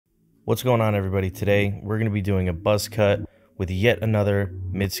What's going on, everybody? Today we're going to be doing a buzz cut with yet another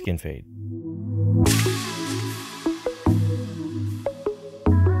mid skin fade.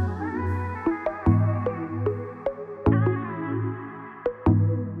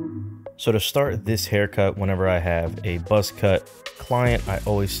 So to start this haircut, whenever I have a buzz cut client, I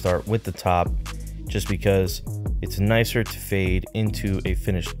always start with the top just because it's nicer to fade into a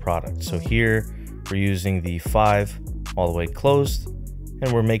finished product. So here we're using the 5 all the way closed,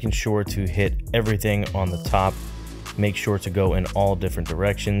 and we're making sure to hit everything on the top. Make sure to go in all different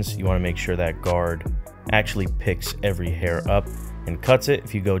directions. You want to make sure that guard actually picks every hair up and cuts it.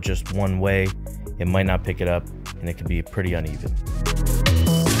 If you go just one way, it might not pick it up and it can be pretty uneven.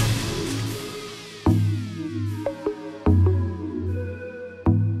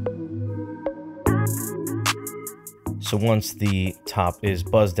 So once the top is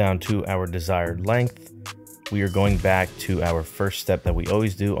buzzed down to our desired length, we are going back to our first step that we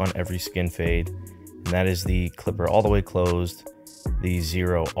always do on every skin fade, and that is the clipper all the way closed, the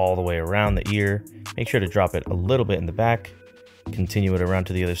 0 all the way around the ear. Make sure to drop it a little bit in the back, continue it around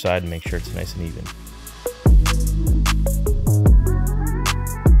to the other side, and make sure it's nice and even.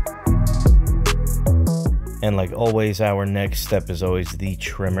 And like always, our next step is always the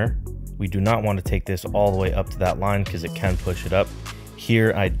trimmer. We do not want to take this all the way up to that line because it can push it up.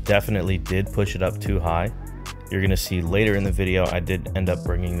 Here, I definitely did push it up too high. You're going to see later in the video, I did end up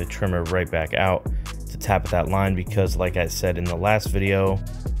bringing the trimmer right back out to tap at that line because, like I said in the last video,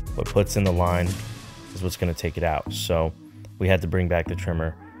 what puts in the line is what's going to take it out. So we had to bring back the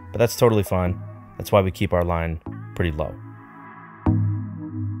trimmer, but that's totally fine. That's why we keep our line pretty low.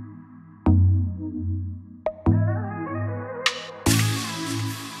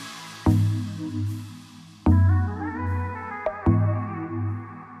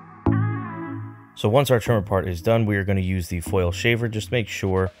 So once our trimmer part is done, we are going to use the foil shaver. Just make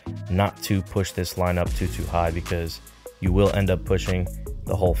sure not to push this line up too high because you will end up pushing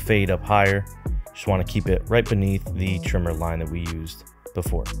the whole fade up higher. Just want to keep it right beneath the trimmer line that we used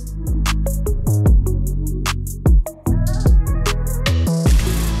before.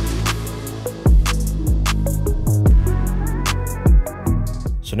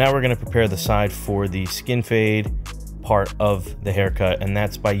 So now we're going to prepare the side for the skin fade part of the haircut, and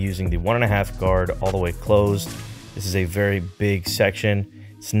that's by using the 1.5 guard all the way closed. This is a very big section.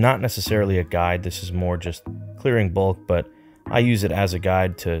 It's not necessarily a guide, this is more just clearing bulk, but I use it as a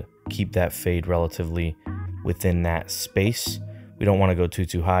guide to keep that fade relatively within that space. We don't want to go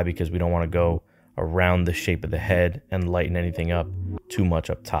too high because we don't want to go around the shape of the head and lighten anything up too much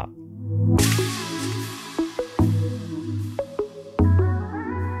up top.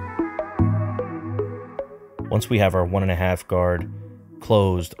 Once we have our 1.5 guard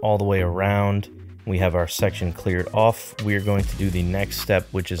closed all the way around, we have our section cleared off, we are going to do the next step,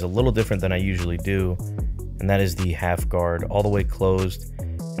 which is a little different than I usually do, and that is the 1/2 guard all the way closed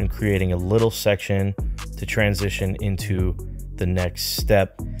and creating a little section to transition into the next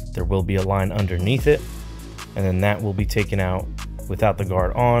step. There will be a line underneath it, and then that will be taken out without the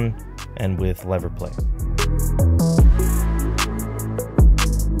guard on and with lever play.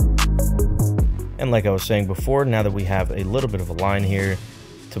 And like I was saying before, now that we have a little bit of a line here,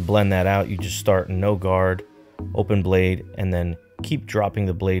 to blend that out, you just start no guard, open blade, and then keep dropping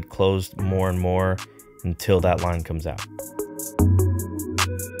the blade closed more and more until that line comes out.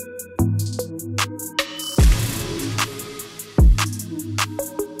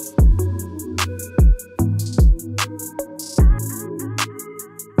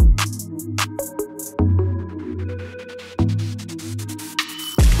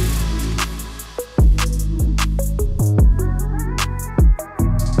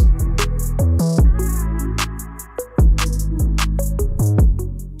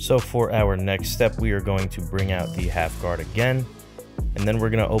 So for our next step, we are going to bring out the 1/2 guard again, and then we're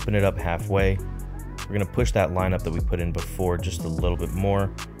going to open it up halfway. We're going to push that line up that we put in before just a little bit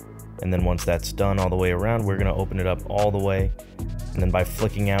more. And then once that's done all the way around, we're going to open it up all the way. And then by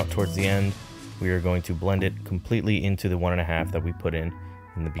flicking out towards the end, we are going to blend it completely into the 1.5 that we put in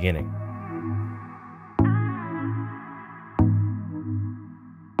the beginning.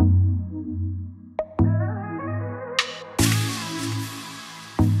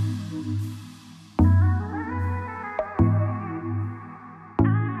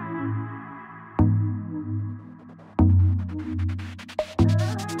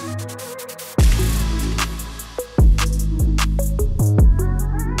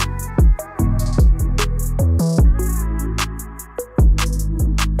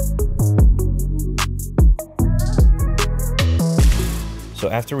 So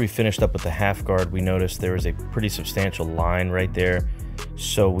after we finished up with the half guard, we noticed there was a pretty substantial line right there. So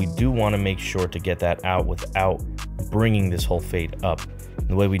So we do want to make sure to get that out without bringing this whole fade up. And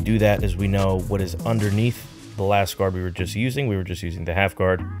the way we do that is we know what is underneath the last guard we were just using. We were just using the half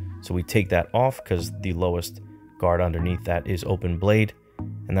guard. So we take that off because the lowest guard underneath that is open blade.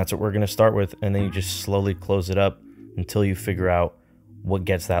 And that's what we're going to start with. And then you just slowly close it up until you figure out what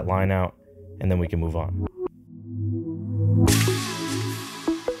gets that line out. And then we can move on.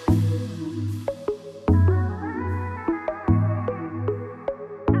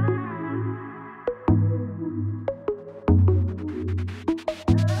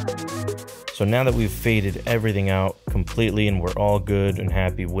 So now that we've faded everything out completely and we're all good and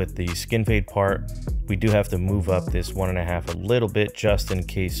happy with the skin fade part, we do have to move up this 1.5 a little bit just in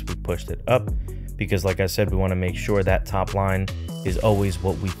case we pushed it up, because like I said, we want to make sure that top line is always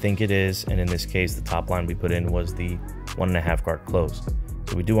what we think it is. And in this case, the top line we put in was the 1.5 guard close.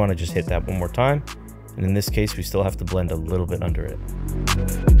 So we do want to just hit that one more time. And in this case, we still have to blend a little bit under it.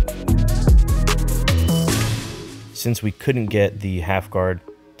 Since we couldn't get the half guard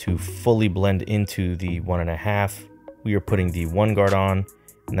to fully blend into the 1.5, we are putting the 1 guard on,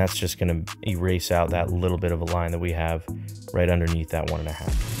 and that's just going to erase out that little bit of a line that we have right underneath that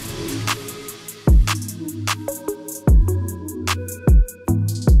 1.5.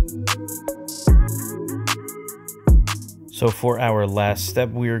 So for our last step,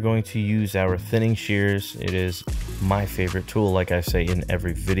 we are going to use our thinning shears. It is my favorite tool, like I say in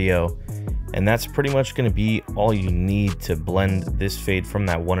every video. And that's pretty much going to be all you need to blend this fade from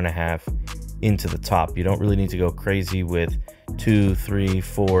that 1.5 into the top. You don't really need to go crazy with 2, 3,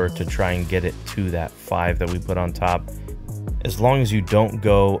 4 to try and get it to that 5 that we put on top. As long as you don't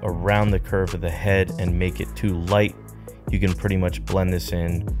go around the curve of the head and make it too light, you can pretty much blend this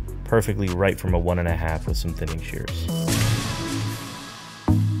in perfectly right from a 1.5 with some thinning shears.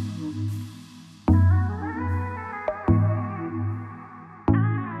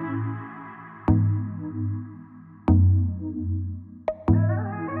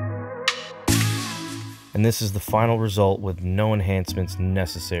 And this is the final result with no enhancements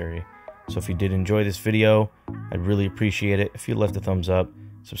necessary. So if you did enjoy this video, I'd really appreciate it if you left a thumbs up,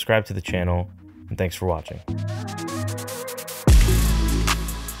 subscribe to the channel, and thanks for watching.